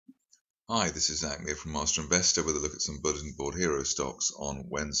Hi, this is Zak Mir from Master Investor with a look at some bulletin board hero stocks on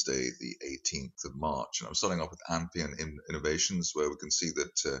Wednesday, the 18th of March. And I'm starting off with Amphion Innovations, where we can see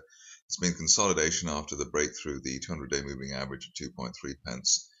that it's been consolidation after the breakthrough, the 200-day moving average of 2.3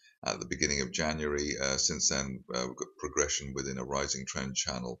 pence at the beginning of January. Since then, we've got progression within a rising trend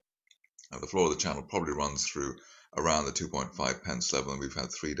channel. The floor of the channel probably runs through around the 2.5 pence level, and we've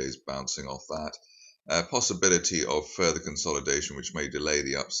had 3 days bouncing off that. Possibility of further consolidation, which may delay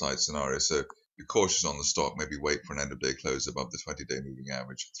the upside scenario. So be cautious on the stock. Maybe wait for an end of day close above the 20-day moving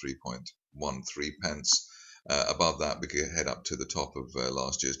average at 3.13 pence. Above that, we could head up to the top of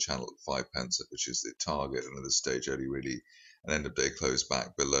last year's channel at 5 pence, which is the target. And at this stage, only really an end of day close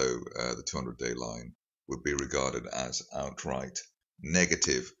back below the 200-day line would be regarded as outright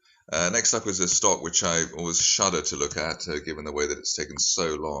negative. Next up is a stock which I always shudder to look at, given the way that it's taken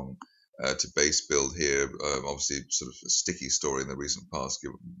so long to base build here. Obviously, sort of a sticky story in the recent past,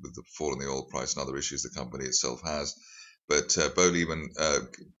 given with the fall in the oil price and other issues the company itself has. But Bowleven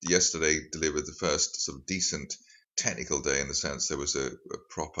yesterday delivered the first sort of decent technical day, in the sense there was a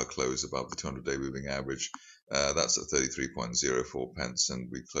proper close above the 200-day moving average. That's at 33.04 pence, and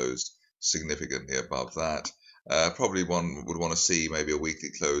we closed significantly above that. Probably one would want to see maybe a weekly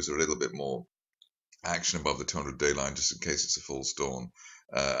close or a little bit more action above the 200-day line, just in case it's a false storm,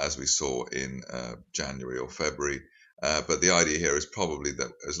 as we saw in January or February. But the idea here is probably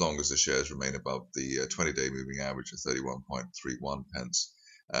that as long as the shares remain above the 20-day moving average of 31.31 pence,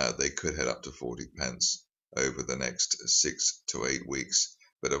 they could head up to 40 pence over the next 6 to 8 weeks.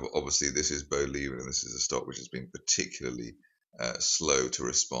 But obviously, this is Bowleven, and this is a stock which has been particularly slow to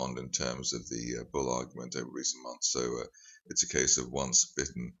respond in terms of the bull argument over recent months. So it's a case of once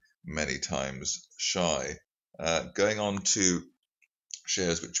bitten, many times shy. Going on to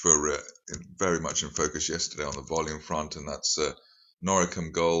shares which were very much in focus yesterday on the volume front, and that's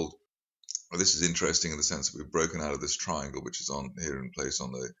Noricum Gold. Well, this is interesting in the sense that we've broken out of this triangle, which is on here in place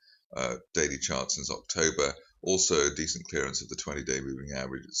on the daily chart since October. Also, a decent clearance of the 20-day moving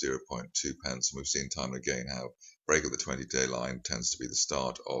average at 0.2 pence, and we've seen time and again how break of the 20-day line tends to be the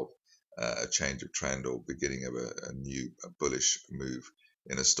start of a change of trend or beginning of a new bullish move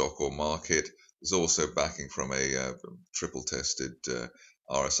in a stock or market. There's also backing from a triple tested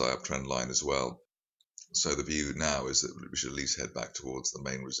RSI uptrend line as well. So the view now is that we should at least head back towards the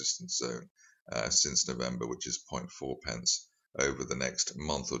main resistance zone since November, which is 0.4 pence over the next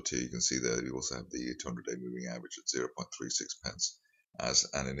month or two. You can see there we also have the 200-day moving average at 0.36 pence as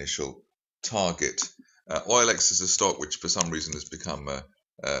an initial target. Oilex is a stock which for some reason has become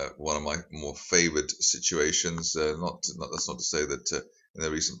one of my more favoured situations. That's not to say that in the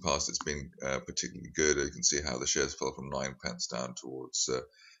recent past it's been particularly good. You can see how the shares fell from 9 pence down towards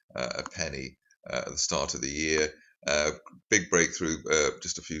a penny at the start of the year. Big breakthrough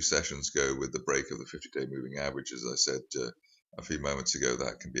just a few sessions ago with the break of the 50-day moving average. As I said a few moments ago,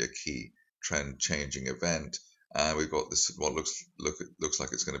 that can be a key trend changing event. And we've got this what looks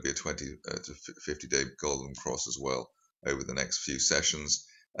like it's going to be a 20 to 50-day golden cross as well over the next few sessions.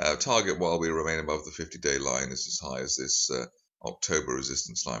 Target, while we remain above the 50-day line, is as high as this October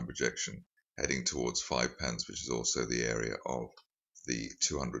resistance line projection, heading towards 5 pence, which is also the area of the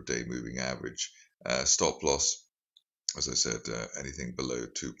 200-day moving average. Stop loss, as I said, anything below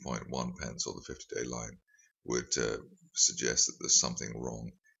 2.1 pence or the 50-day line would suggest that there's something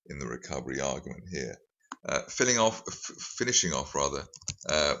wrong in the recovery argument here. Finishing off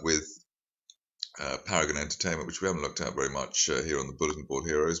with Paragon Entertainment, which we haven't looked at very much here on the Bulletin Board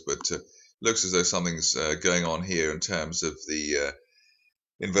Heroes, but looks as though something's going on here in terms of the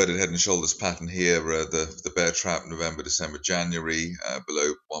inverted head and shoulders pattern here. The bear trap November, December, January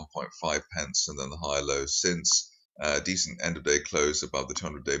below 1.5 pence, and then the high low since. Decent end of day close above the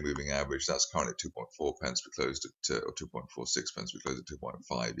 200-day moving average. That's currently 2.4 pence. We closed at or 2.46 pence. We closed at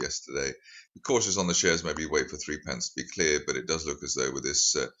 2.5 yesterday. Be cautious on the shares. Maybe wait for 3 pence to be clear. But it does look as though with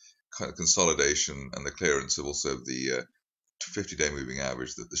this kind of consolidation and the clearance of also the 50-day moving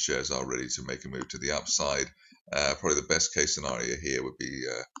average, that the shares are ready to make a move to the upside. Probably the best case scenario here would be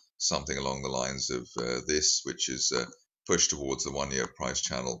something along the lines of this, which is push towards the 1-year price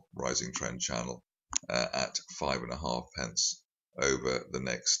channel, rising trend channel, at 5.5 pence over the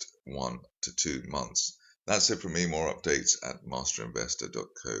next 1 to 2 months. That's it from me. More updates at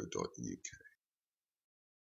masterinvestor.co.uk.